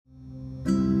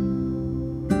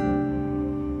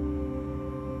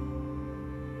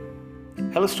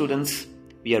Hello students,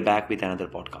 we are back with another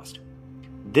podcast.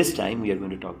 This time we are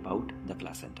going to talk about the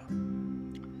placenta.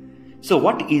 So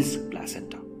what is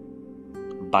placenta?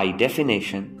 By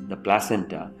definition, the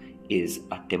placenta is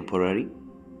a temporary,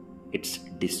 it's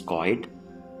discoid,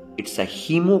 it's a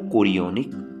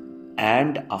hemochorionic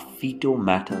and a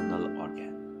feto-maternal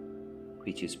organ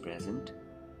which is present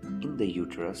in the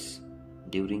uterus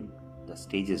during the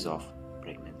stages of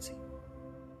pregnancy.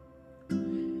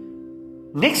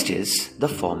 Next is the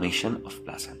formation of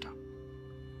placenta.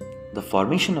 The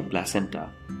formation of placenta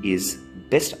is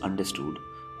best understood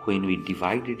when we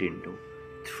divide it into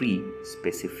three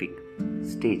specific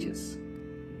stages.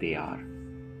 They are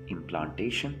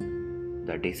implantation,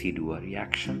 the decidua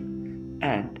reaction,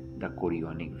 and the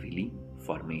chorionic villi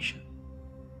formation.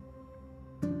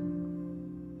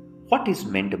 What is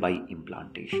meant by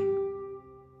implantation?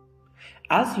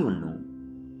 As you know,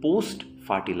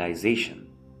 post-fertilization,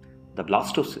 the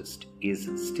blastocyst is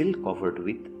still covered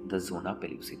with the zona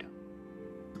pellucida,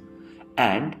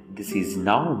 and this is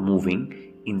now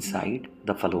moving inside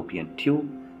the fallopian tube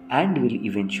and will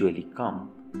eventually come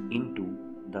into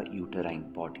the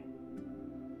uterine body.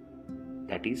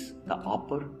 That is the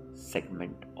upper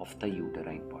segment of the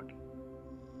uterine body.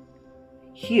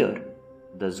 Here,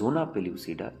 the zona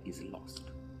pellucida is lost.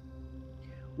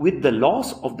 With the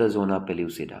loss of the zona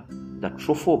pellucida, the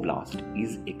trophoblast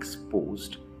is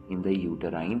exposed in the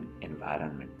uterine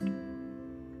environment.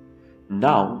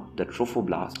 Now the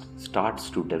trophoblast starts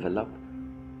to develop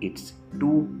its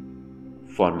two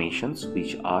formations,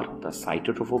 which are the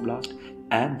cytotrophoblast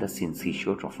and the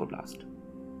syncytiotrophoblast.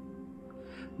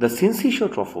 The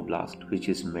syncytiotrophoblast, which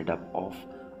is made up of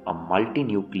a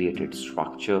multinucleated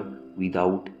structure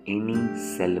without any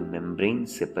cell membrane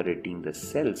separating the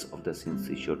cells of the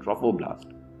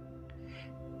syncytiotrophoblast,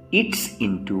 eats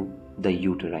into the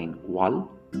uterine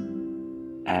wall,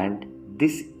 and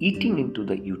this eating into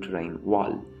the uterine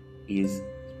wall is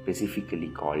specifically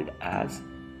called as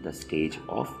the stage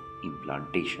of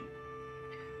implantation.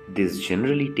 This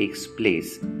generally takes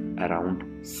place around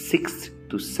 6th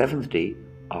to 7th day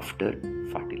after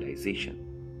fertilization.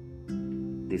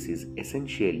 This is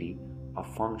essentially a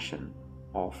function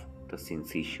of the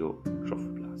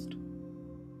syncytiotrophoblast.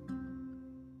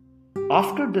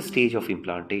 After the stage of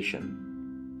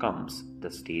implantation comes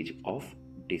the stage of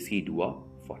decidua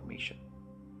formation.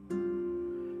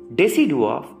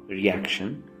 Decidua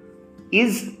reaction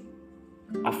is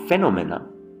a phenomena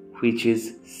which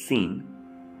is seen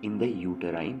in the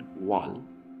uterine wall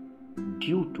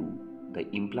due to the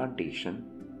implantation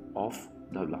of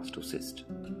the blastocyst.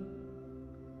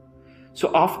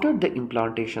 So after the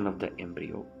implantation of the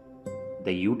embryo,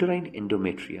 the uterine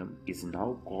endometrium is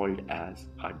now called as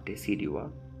a decidua,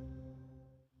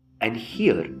 and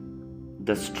here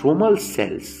the stromal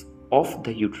cells of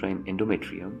the uterine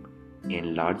endometrium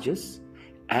enlarges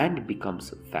and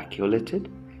becomes vacuolated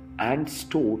and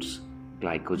stores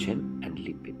glycogen and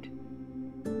lipid.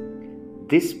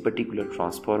 This particular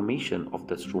transformation of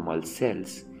the stromal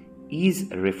cells is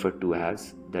referred to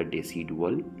as the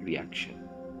decidual reaction.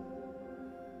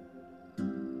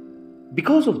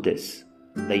 Because of this,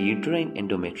 the uterine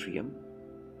endometrium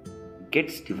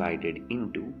gets divided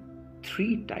into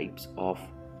three types of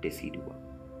decidua.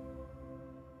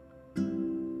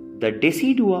 The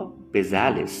decidua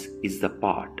basalis is the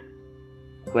part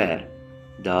where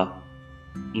the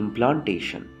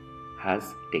implantation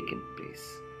has taken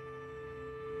place,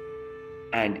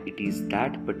 and it is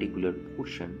that particular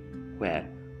portion where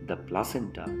the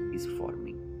placenta is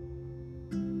forming.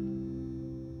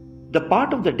 The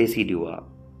part of the decidua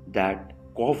that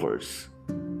covers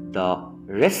the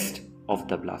rest of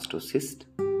the blastocyst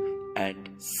and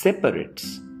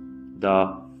separates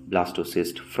the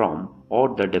blastocyst from,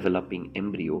 or the developing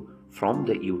embryo from,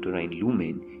 the uterine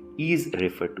lumen is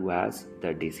referred to as the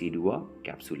decidua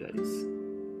capsularis.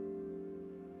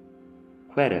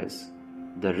 Whereas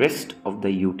the rest of the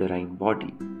uterine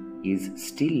body is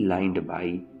still lined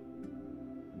by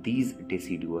these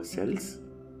decidua cells,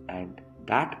 and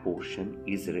that portion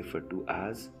is referred to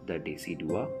as the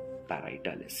decidua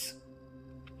parietalis.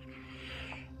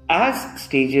 As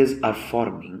stages are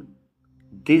forming,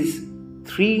 these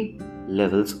three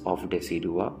levels of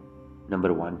decidua.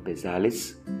 Number one,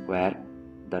 basalis, where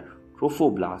the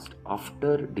trophoblast,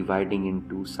 after dividing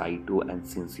into cyto and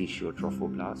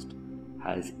syncytiotrophoblast,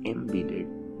 has embedded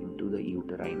into the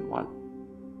uterine wall.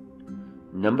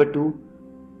 Number two,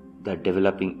 the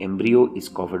developing embryo is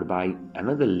covered by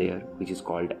another layer which is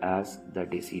called as the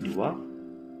decidua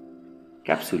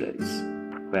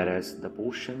capsularis, whereas the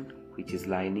portion which is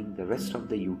lining the rest of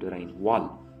the uterine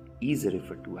wall is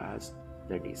referred to as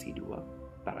the decidua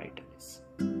parietalis.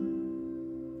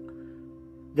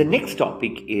 The next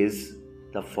topic is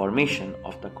the formation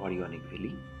of the chorionic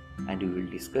villi, and we will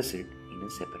discuss it in a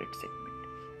separate segment.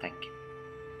 Thank you.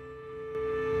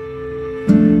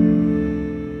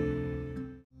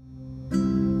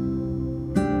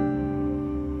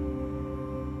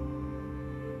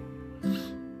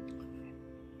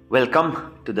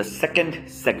 Welcome to the second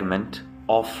segment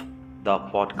of the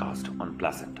podcast on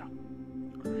placenta.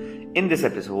 In this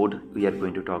episode, we are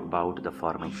going to talk about the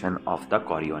formation of the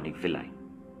chorionic villi.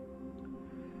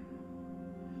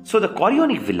 So the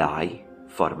chorionic villi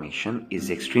formation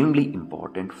is extremely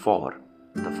important for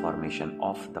the formation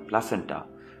of the placenta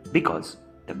because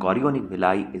the chorionic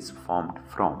villi is formed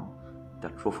from the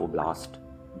trophoblast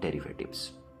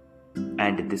derivatives,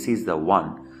 and this is the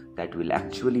one that will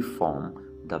actually form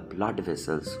the blood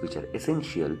vessels which are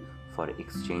essential for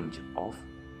exchange of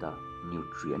the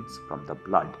nutrients from the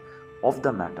blood of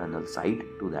the maternal side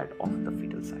to that of the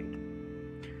fetal side.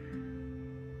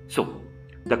 So,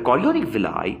 the chorionic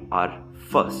villi are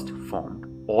first formed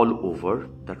all over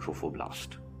the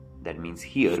trophoblast. That means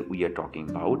here we are talking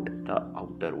about the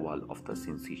outer wall of the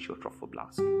syncytial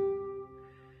trophoblast.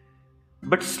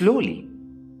 But slowly,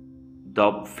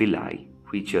 the villi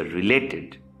which are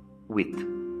related with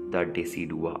the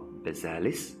decidua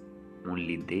basalis,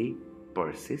 only they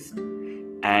persist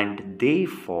and they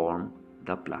form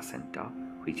the placenta,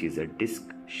 which is a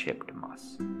disc-shaped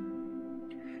mass.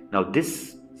 Now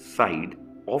this side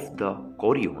of the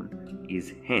chorion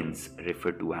is hence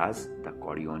referred to as the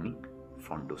chorionic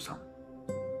fundosum.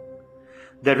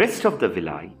 The rest of the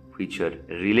villi, which are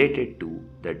related to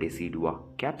the decidua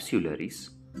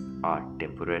capsularis, are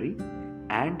temporary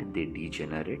and they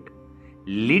degenerate,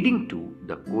 leading to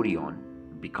the chorion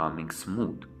becoming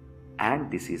smooth,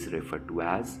 and this is referred to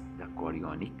as the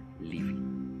chorionic levy.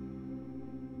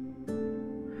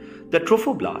 The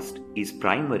trophoblast is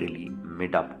primarily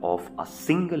made up of a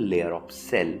single layer of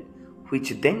cell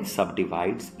which then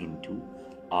subdivides into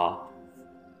a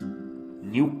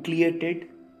nucleated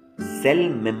cell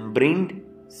membraned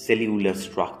cellular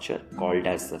structure called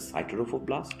as the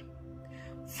cytotrophoblast,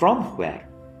 from where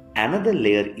another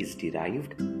layer is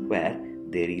derived where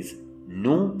there is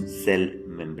no cell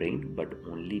membrane but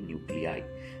only nuclei.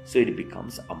 So it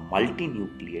becomes a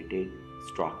multinucleated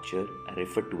structure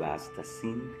referred to as the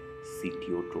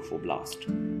syncytiotrophoblast.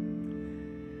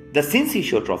 The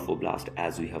syncytiotrophoblast,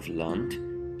 as we have learned,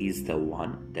 is the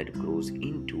one that grows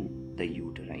into the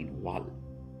uterine wall.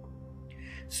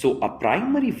 So a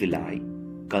primary villi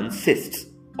consists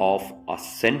of a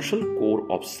central core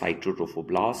of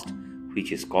cytotrophoblast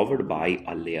which is covered by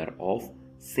a layer of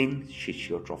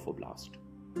syncytiotrophoblast.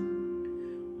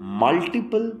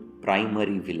 Multiple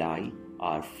primary villi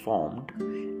are formed,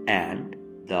 and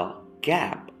the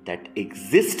gap that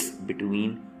exists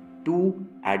between two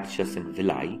adjacent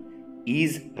villi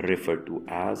is referred to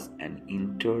as an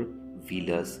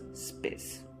intervillous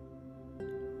space.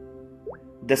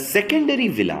 The secondary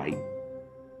villi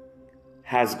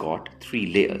has got three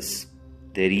layers.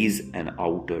 There is an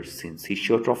outer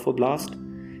syncytiotrophoblast,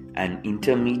 an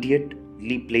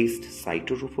intermediately placed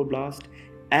cytotrophoblast,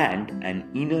 and an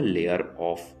inner layer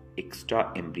of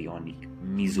extra-embryonic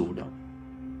mesoderm.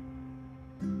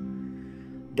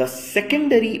 The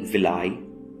secondary villi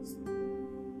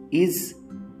is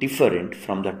different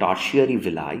from the tertiary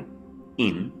villi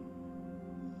in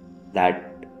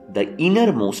that the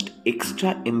innermost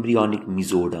extra-embryonic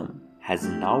mesoderm has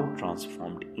now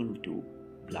transformed into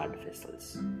blood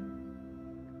vessels.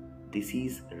 This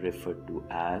is referred to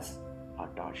as a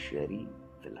tertiary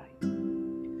villi.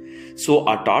 So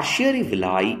a tertiary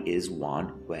villi is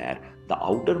one where the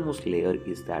outermost layer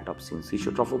is that of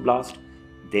syncytiotrophoblast,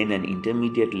 then an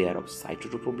intermediate layer of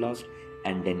cytotrophoblast,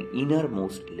 and an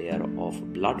innermost layer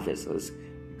of blood vessels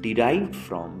derived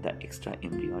from the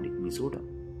extra-embryonic mesoderm.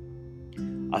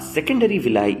 A secondary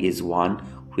villi is one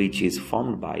which is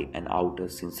formed by an outer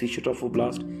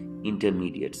syncytiotrophoblast,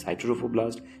 intermediate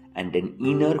cytotrophoblast, and an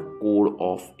inner core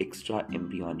of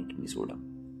extra-embryonic mesoderm.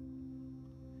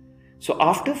 So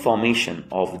after formation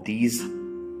of these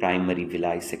primary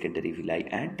villi, secondary villi,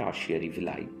 and tertiary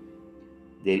villi,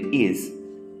 there is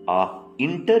a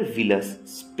intervillous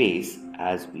space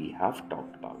as we have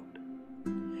talked about.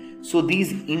 So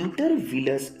these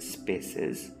intervillous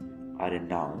spaces are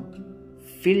now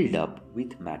filled up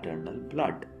with maternal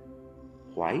blood.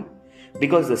 Why?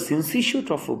 Because the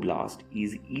syncytiotrophoblast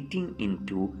is eating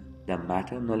into the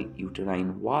maternal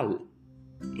uterine wall.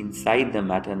 Inside the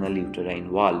maternal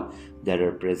uterine wall, there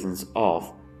are presence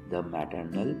of the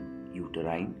maternal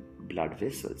uterine blood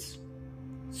vessels.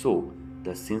 So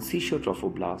the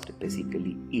syncytiotrophoblast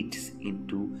basically eats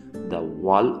into the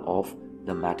wall of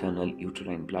the maternal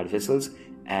uterine blood vessels,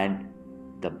 and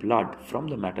the blood from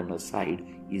the maternal side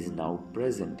is now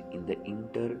present in the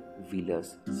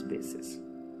intervillous spaces.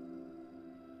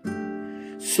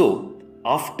 So,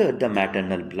 after the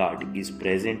maternal blood is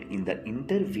present in the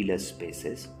intervillous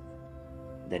spaces,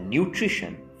 the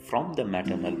nutrition from the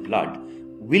maternal blood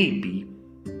will be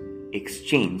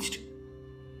exchanged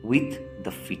with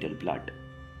the fetal blood.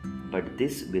 But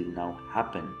this will now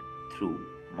happen through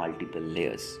multiple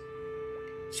layers.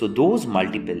 So those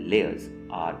multiple layers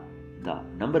are, the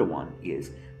number one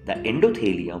is the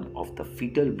endothelium of the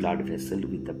fetal blood vessel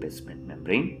with the basement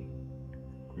membrane.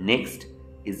 Next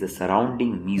is the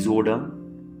surrounding mesoderm.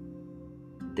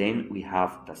 Then we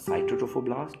have the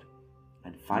cytotrophoblast,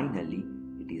 and finally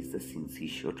it is the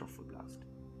syncytiotrophoblast.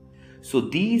 So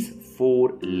these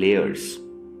four layers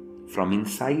from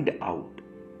inside out,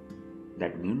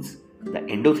 that means the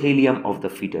endothelium of the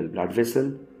fetal blood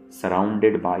vessel,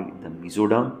 surrounded by the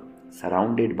mesoderm,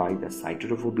 surrounded by the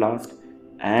cytotrophoblast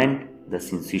and the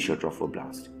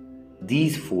syncytiotrophoblast.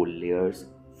 These four layers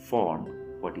form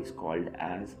what is called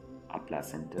as a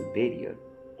placental barrier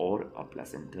or a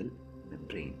placental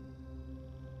membrane.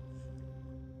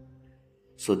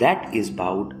 So that is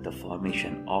about the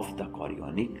formation of the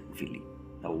chorionic villi.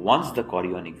 Now once the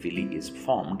chorionic villi is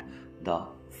formed, the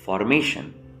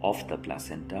formation of the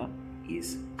placenta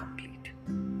is complete.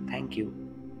 Thank you.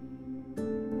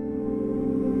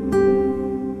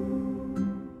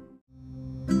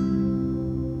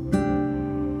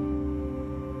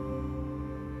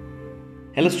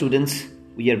 Hello students,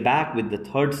 we are back with the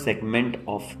third segment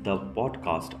of the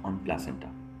podcast on placenta.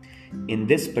 In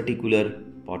this particular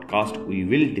podcast, we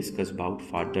will discuss about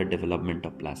further development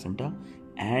of placenta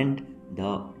and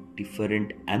the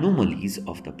different anomalies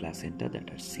of the placenta that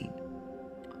are seen.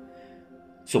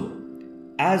 So,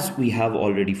 as we have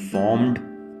already formed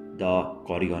the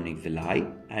chorionic villi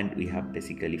and we have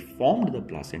basically formed the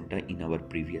placenta in our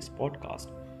previous podcast,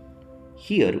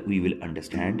 here we will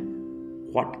understand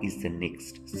what is the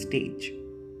next stage.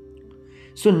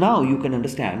 So now you can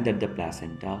understand that the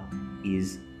placenta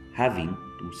is having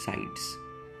two sides.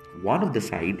 One of the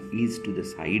side is to the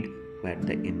side where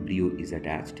the embryo is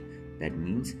attached. That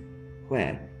means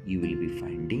where you will be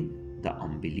finding the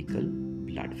umbilical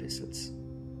blood vessels.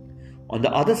 On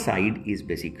the other side is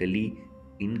basically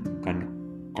in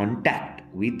contact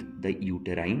with the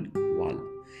uterine wall.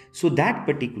 So that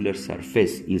particular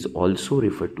surface is also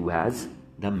referred to as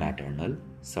the maternal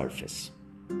surface.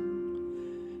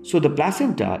 So the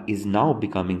placenta is now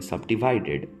becoming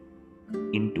subdivided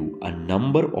into a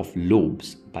number of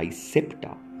lobes by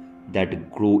septa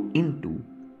that grow into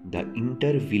the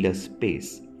intervillous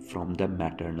space from the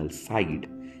maternal side,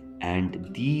 and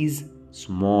these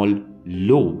small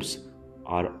lobes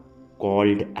are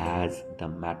called as the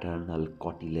maternal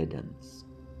cotyledons.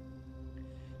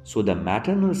 So the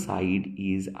maternal side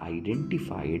is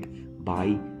identified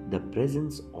by the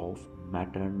presence of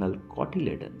maternal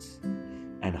cotyledons.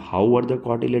 And how are the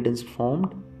cotyledons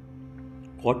formed?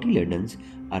 Cotyledons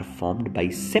are formed by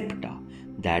septa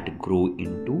that grow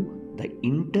into the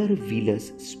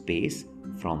intervillous space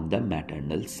from the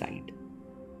maternal side.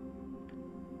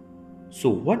 So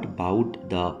what about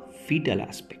the fetal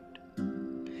aspect?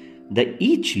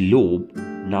 Each lobe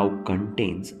now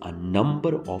contains a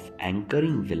number of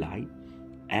anchoring villi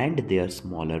and their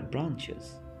smaller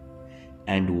branches.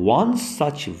 And one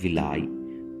such villi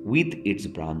with its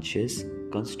branches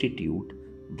constitute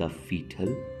the fetal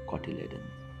cotyledon.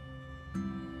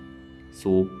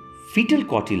 So, fetal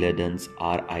cotyledons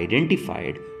are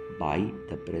identified by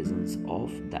the presence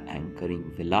of the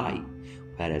anchoring villi,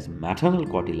 whereas maternal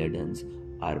cotyledons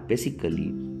are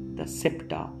basically the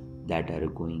septa that are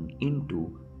going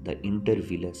into the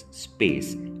intervillous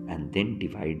space and then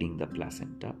dividing the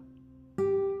placenta.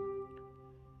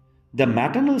 The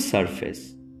maternal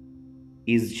surface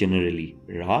is generally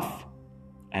rough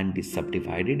and is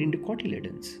subdivided into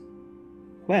cotyledons,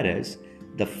 whereas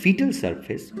the fetal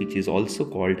surface, which is also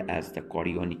called as the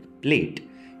chorionic plate,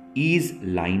 is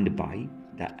lined by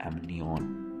the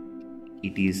amnion.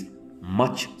 It is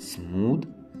much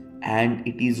smooth and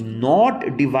it is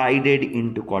not divided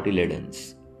into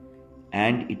cotyledons,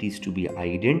 and it is to be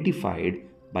identified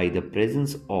by the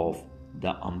presence of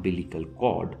the umbilical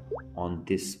cord on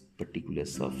this particular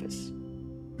surface.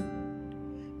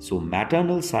 So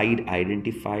maternal side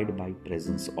identified by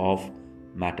presence of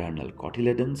maternal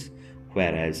cotyledons,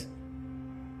 whereas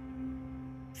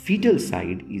fetal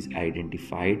side is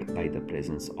identified by the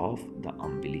presence of the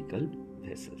umbilical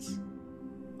vessels.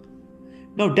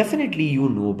 Now definitely you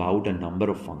know about a number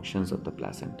of functions of the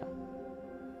placenta.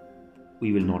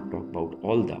 We will not talk about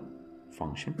all the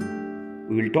function.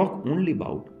 We will talk only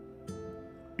about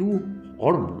two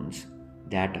hormones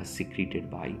that are secreted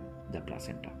by the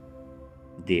placenta.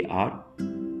 They are,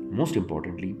 most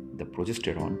importantly, the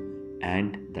progesterone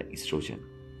and the estrogen.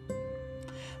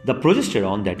 The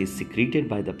progesterone that is secreted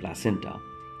by the placenta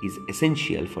is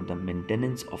essential for the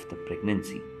maintenance of the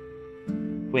pregnancy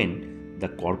when the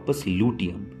corpus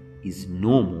luteum is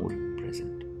no more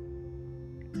present.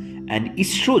 And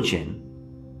estrogen,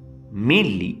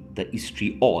 mainly the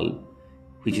estriol,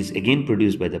 which is again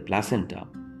produced by the placenta,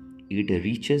 it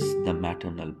reaches the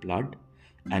maternal blood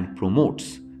and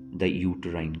promotes the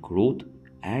uterine growth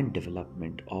and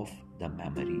development of the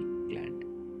mammary gland.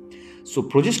 So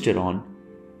progesterone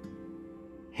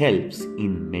helps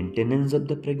in maintenance of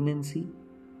the pregnancy,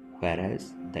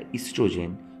 whereas the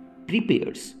estrogen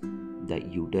prepares the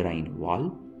uterine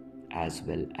wall as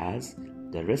well as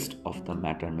the rest of the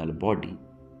maternal body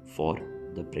for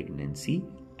the pregnancy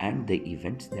and the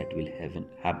events that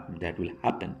will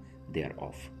happen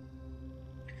thereof.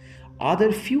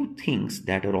 Other few things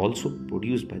that are also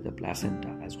produced by the placenta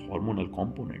as hormonal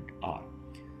component are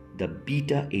the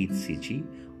beta HCG,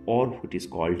 or what is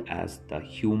called as the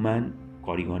human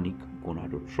chorionic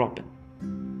gonadotropin.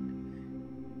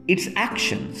 Its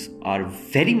actions are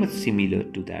very much similar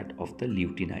to that of the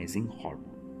luteinizing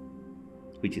hormone,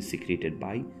 which is secreted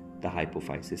by the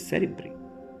hypophysis cerebri.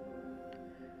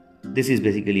 This is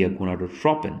basically a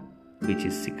gonadotropin which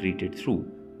is secreted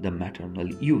through the maternal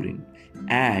urine,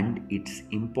 and its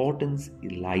importance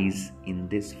lies in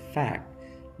this fact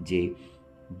that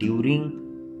during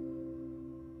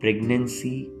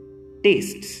pregnancy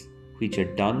tests which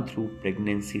are done through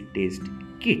pregnancy test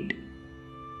kit,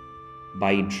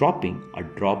 by dropping a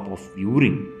drop of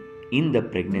urine in the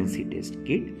pregnancy test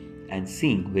kit and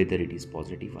seeing whether it is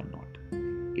positive or not,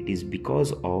 it is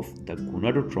because of the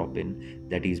gonadotropin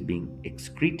that is being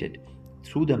excreted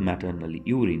through the maternal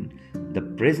urine. The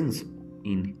presence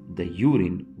in the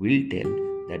urine will tell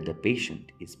that the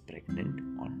patient is pregnant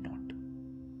or not.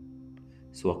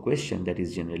 So a question that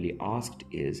is generally asked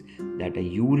is that a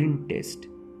urine test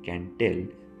can tell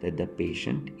that the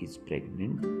patient is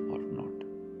pregnant or not.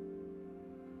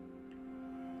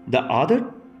 The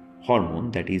other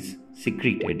hormone that is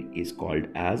secreted is called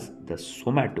as the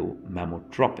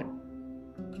somatomamotropin,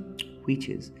 which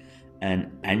is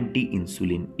an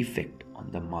anti-insulin effect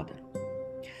on the mother.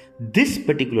 This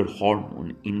particular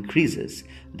hormone increases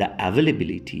the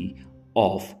availability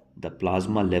of the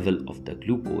plasma level of the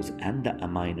glucose and the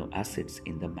amino acids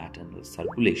in the maternal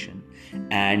circulation,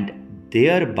 and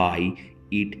thereby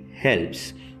it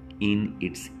helps in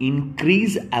its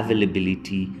increased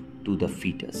availability to the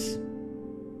fetus.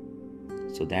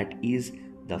 So that is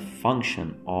the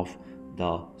function of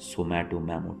the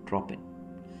somatomamotropin.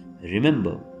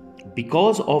 Remember,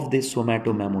 because of this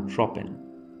somatomamotropin,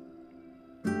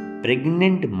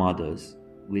 pregnant mothers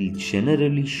will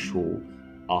generally show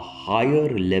a higher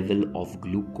level of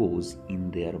glucose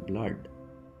in their blood,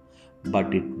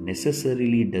 but it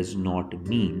necessarily does not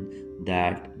mean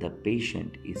that the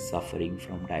patient is suffering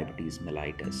from diabetes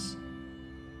mellitus.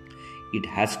 It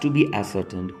has to be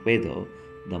ascertained whether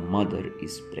the mother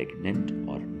is pregnant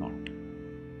or not.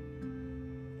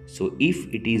 So if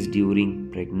it is during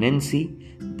pregnancy,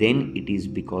 then it is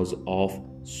because of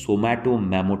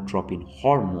somatomamotropin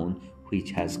hormone,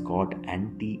 which has got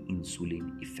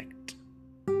anti-insulin effect.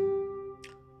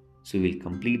 So we will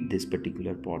complete this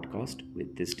particular podcast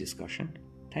with this discussion.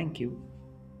 Thank you.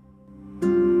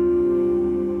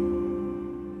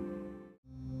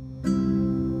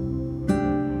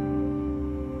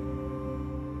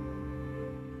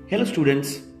 Hello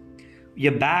students, we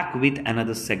are back with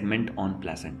another segment on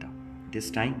placenta. This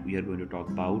time we are going to talk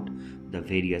about the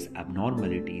various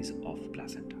abnormalities of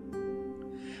placenta.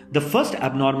 The first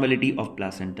abnormality of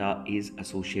placenta is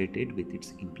associated with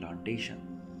its implantation.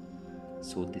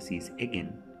 So this is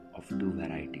again of two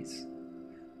varieties.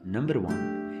 Number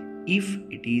one, if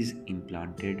it is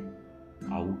implanted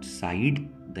outside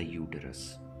the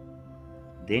uterus,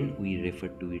 then we refer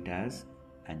to it as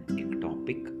an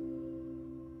ectopic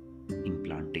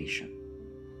implantation.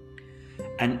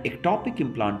 An ectopic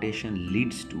implantation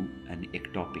leads to an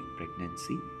ectopic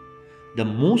pregnancy. The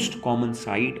most common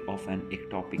site of an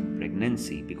ectopic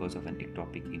pregnancy because of an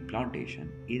ectopic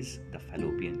implantation is the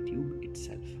fallopian tube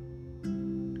itself.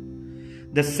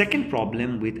 The second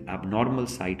problem with abnormal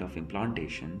site of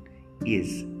implantation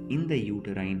is in the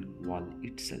uterine wall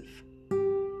itself,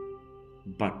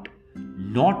 but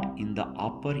not in the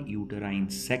upper uterine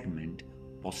segment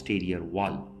posterior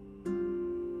wall,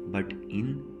 but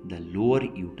in the lower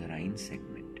uterine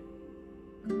segment.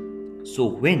 So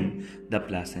when the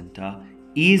placenta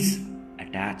is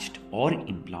attached or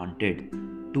implanted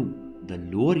to the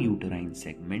lower uterine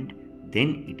segment,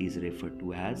 then it is referred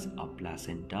to as a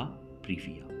placenta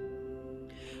previa.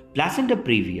 Placenta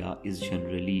previa is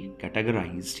generally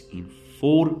categorized in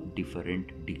 4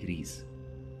 different degrees,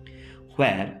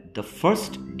 where the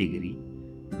first degree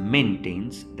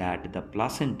maintains that the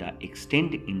placenta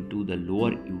extends into the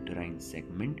lower uterine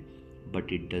segment, but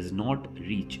it does not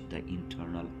reach the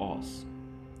internal os.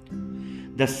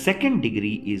 The second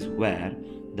degree is where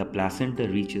the placenta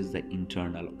reaches the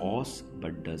internal os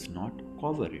but does not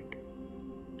cover it.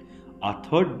 A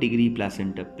third degree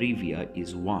placenta previa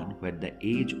is one where the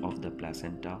edge of the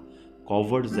placenta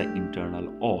covers the internal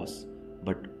os,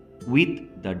 but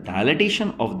with the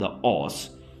dilatation of the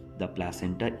os, the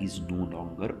placenta is no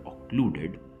longer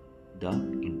occluded the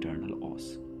internal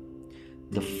os.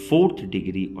 The fourth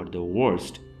degree, or the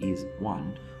worst, is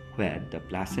one where the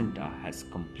placenta has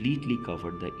completely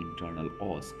covered the internal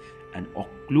os and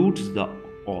occludes the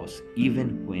os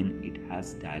even when it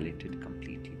has dilated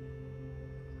completely.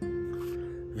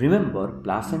 Remember,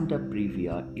 placenta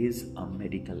previa is a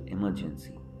medical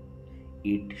emergency.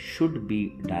 It should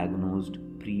be diagnosed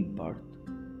pre-birth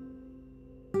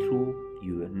through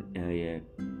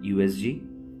USG,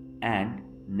 and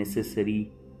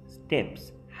necessary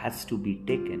steps has to be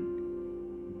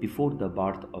taken before the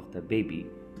birth of the baby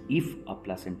if a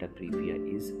placenta previa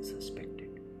is suspected.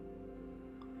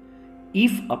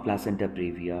 If a placenta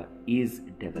previa is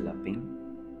developing,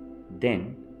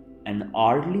 then an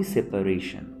early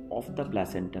separation of the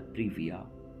placenta previa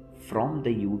from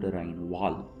the uterine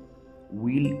wall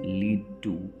will lead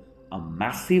to a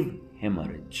massive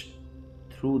hemorrhage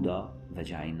through the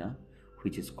vagina,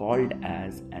 which is called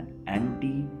as an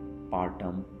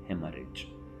antepartum hemorrhage.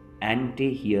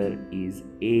 Ante here is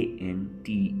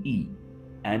ANTE,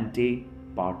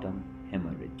 antepartum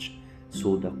hemorrhage.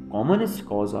 So the commonest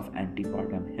cause of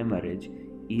antepartum hemorrhage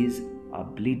is a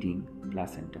bleeding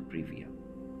placenta previa.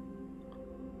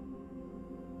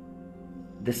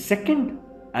 The second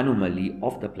anomaly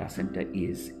of the placenta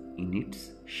is in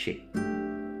its shape.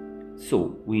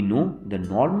 So we know the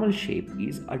normal shape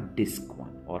is a disc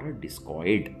one or a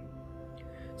discoid.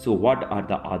 So what are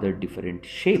the other different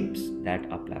shapes that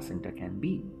a placenta can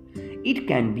be? It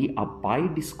can be a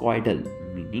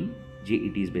bidiscoidal, meaning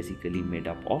it is basically made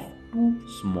up of 2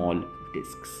 small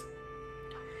discs.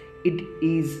 It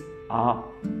is a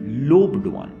lobed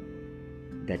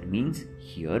one. That means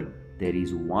here there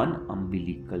is one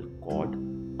umbilical cord,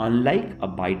 unlike a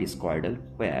bidiscoidal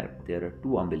where there are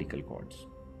 2 umbilical cords.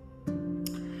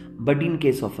 But in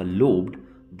case of a lobed,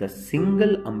 the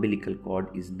single umbilical cord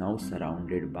is now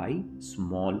surrounded by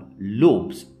small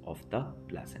lobes of the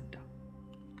placenta.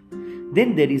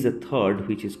 Then there is a third,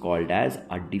 which is called as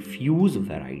a diffuse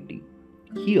variety.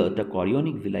 Here the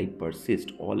chorionic villi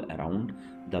persist all around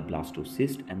the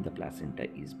blastocyst and the placenta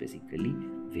is basically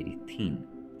very thin.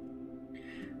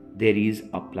 There is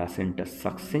a placenta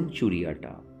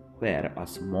succenturiata, where a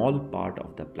small part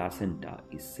of the placenta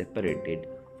is separated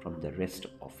from the rest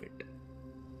of it.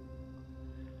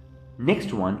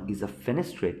 Next one is a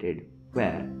fenestrated,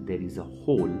 where there is a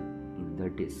hole in the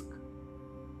disc.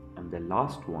 And the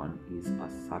last one is a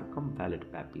circumvallate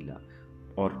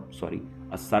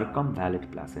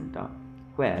circumvallate placenta,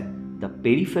 where the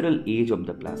peripheral edge of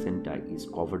the placenta is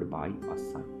covered by a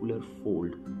circular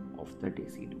fold of the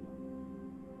deciduum.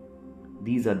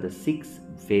 These are the 6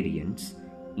 variants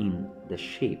in the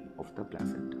shape of the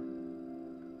placenta.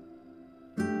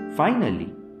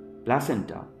 Finally,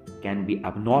 placenta can be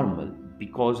abnormal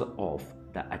because of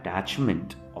the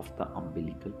attachment of the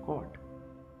umbilical cord.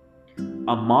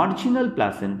 A marginal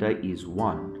placenta is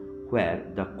one where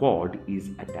the cord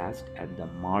is attached at the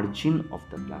margin of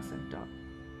the placenta.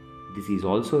 This is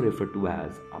also referred to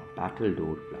as a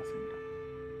battledore placenta.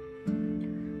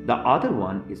 The other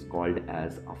one is called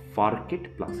as a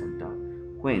Furcate placenta,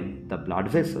 when the blood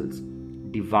vessels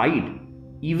divide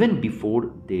even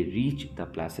before they reach the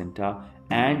placenta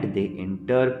and they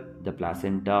enter the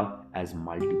placenta as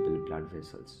multiple blood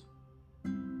vessels.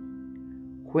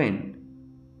 When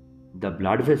the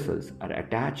blood vessels are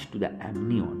attached to the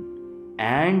amnion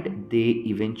and they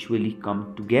eventually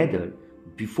come together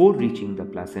before reaching the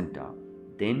placenta,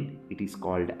 then it is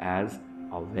called as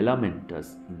a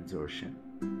velamentous insertion.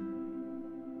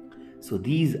 So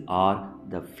these are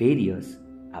the various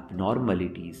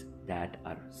abnormalities that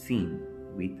are seen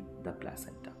with the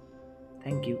placenta.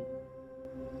 Thank you.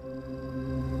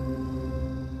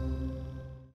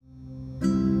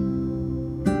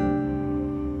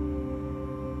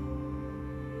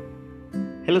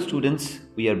 Hello students,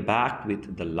 we are back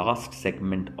with the last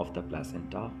segment of the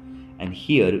placenta, and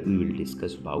here we will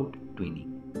discuss about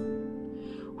twinning.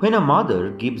 When a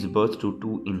mother gives birth to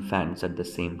 2 infants at the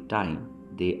same time,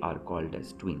 they are called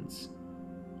as twins.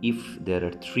 If there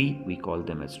are 3, we call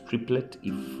them as triplet.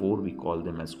 If 4, we call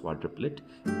them as quadruplet,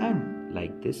 and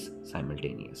like this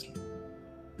simultaneously.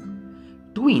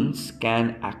 Twins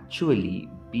can actually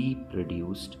be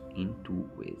produced in 2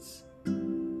 ways.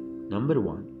 Number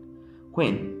 1,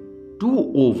 when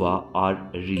 2 ova are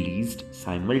released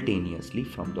simultaneously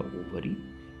from the ovary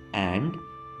and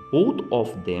both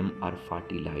of them are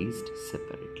fertilized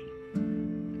separately.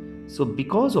 So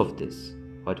because of this,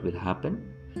 what will happen?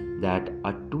 That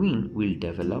a twin will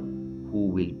develop who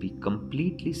will be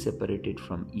completely separated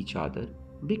from each other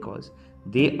because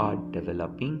they are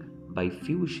developing by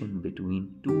fusion between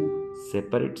 2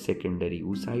 separate secondary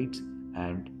oocytes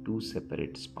and 2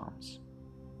 separate sperms.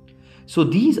 So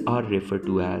these are referred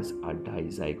to as a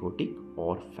dizygotic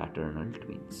or fraternal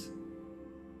twins.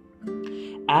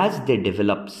 As they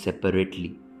develop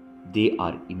separately, they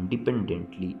are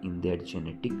independently in their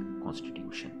genetic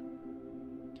constitution.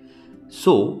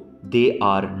 So they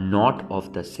are not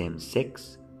of the same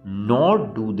sex, nor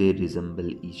do they resemble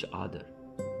each other,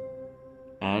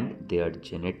 and their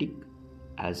genetic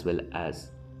as well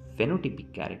as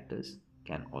phenotypic characters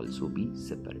can also be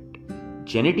separate.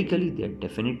 Genetically, they are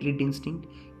definitely distinct.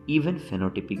 Even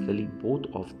phenotypically, both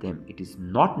of them, it is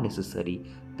not necessary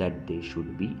that they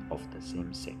should be of the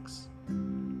same sex.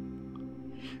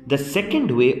 The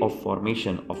second way of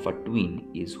formation of a twin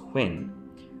is when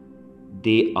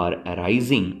they are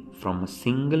arising from a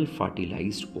single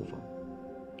fertilized ovum.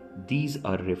 These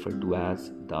are referred to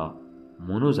as the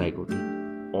monozygotic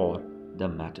or the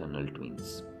maternal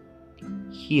twins.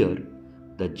 Here,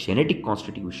 the genetic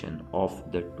constitution of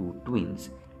the 2 twins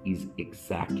is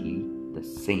exactly the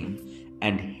same,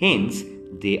 and hence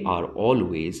they are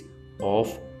always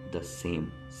of the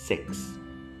same sex,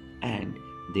 and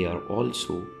they are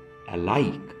also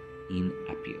alike in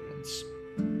appearance.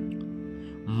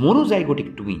 Monozygotic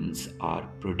twins are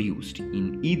produced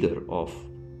in either of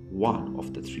one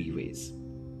of the 3 ways.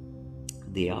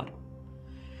 They are: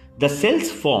 the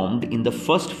cells formed in the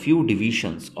first few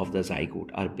divisions of the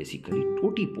zygote are basically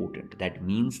totipotent. That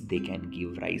means they can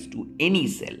give rise to any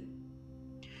cell.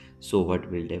 So what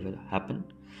will happen?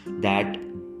 That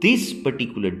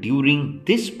during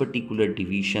this particular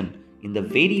division, in the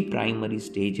very primary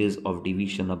stages of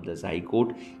division of the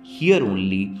zygote, here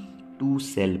only 2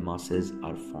 cell masses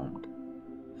are formed.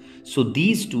 So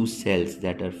these 2 cells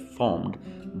that are formed,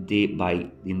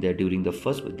 during the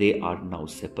first, they are now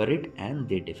separate and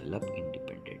they develop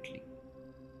independently.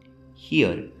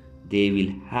 Here they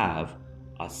will have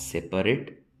a separate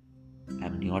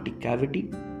amniotic cavity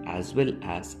as well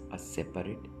as a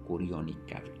separate chorionic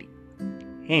cavity.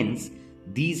 Hence,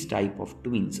 these type of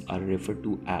twins are referred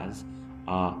to as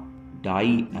a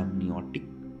diamniotic,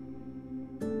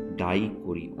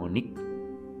 dichorionic,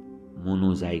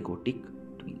 monozygotic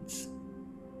twins.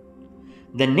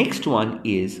 The next one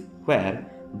is where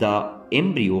the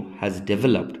embryo has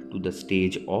developed to the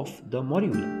stage of the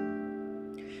morula.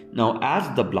 Now, as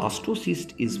the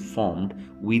blastocyst is formed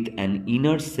with an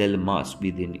inner cell mass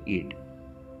within it,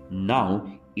 now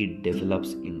it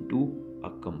develops into a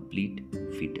complete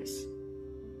fetus.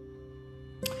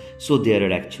 So there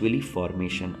are actually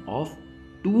formation of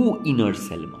 2 inner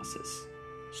cell masses.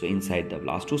 So inside the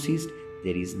blastocyst,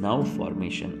 there is now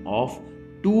formation of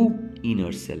 2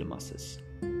 inner cell masses.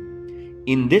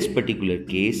 In this particular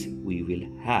case, we will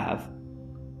have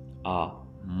a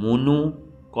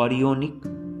monochorionic,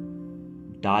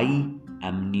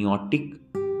 diamniotic,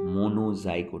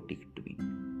 monozygotic twin.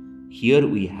 Here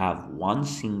we have 1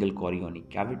 single chorionic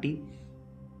cavity,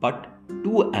 but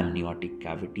 2 amniotic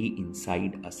cavity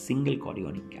inside a single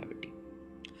chorionic cavity.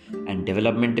 And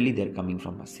developmentally, they are coming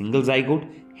from a single zygote,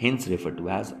 hence referred to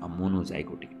as a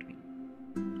monozygotic twin.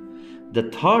 The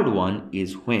third one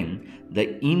is when the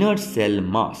inner cell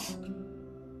mass,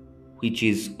 which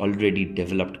is already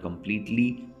developed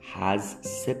completely, has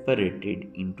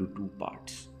separated into 2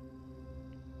 parts.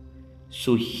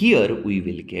 So here we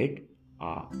will get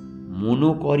a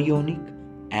monochorionic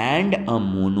and a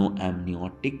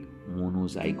monoamniotic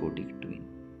monozygotic twin.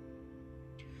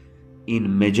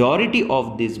 In majority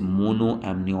of this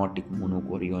monoamniotic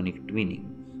monochorionic twinning,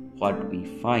 what we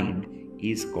find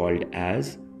is called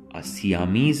as a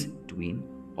Siamese twin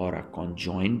or a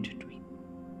conjoined twin,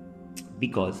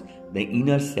 because the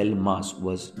inner cell mass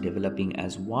was developing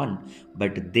as 1,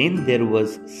 but then there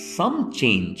was some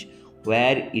change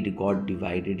where it got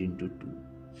divided into 2.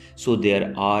 So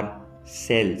there are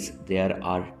cells, there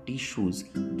are tissues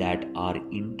that are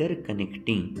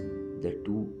interconnecting the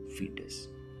 2 fetus.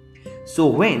 So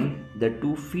when the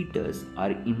 2 fetus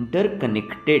are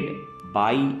interconnected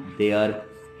by their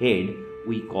head,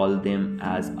 we call them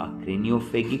as a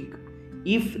craniophagic.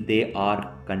 If they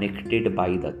are connected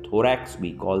by the thorax,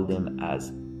 we call them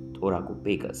as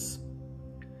thoracopagus.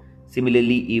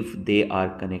 Similarly, if they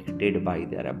are connected by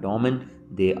their abdomen,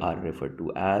 they are referred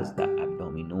to as the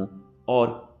abdomino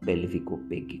or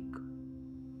pelvicophagic.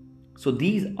 So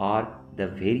these are the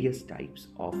various types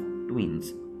of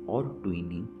twins or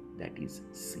twinning that is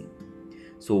seen.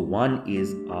 So one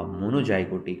is a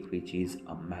monozygotic, which is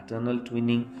a maternal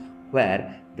twinning,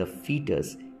 where the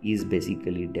fetus is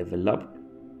basically developed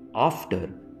after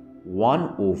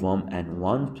one ovum and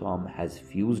one sperm has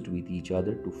fused with each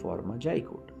other to form a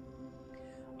zygote.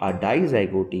 A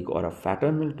dizygotic or a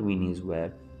fraternal twin is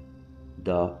where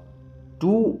the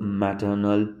two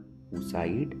maternal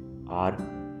oocyte are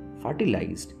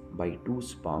fertilized by two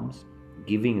sperms,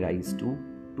 giving rise to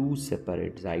two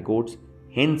separate zygotes,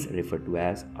 hence referred to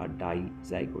as a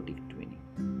dizygotic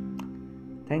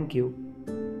twinning. Thank you.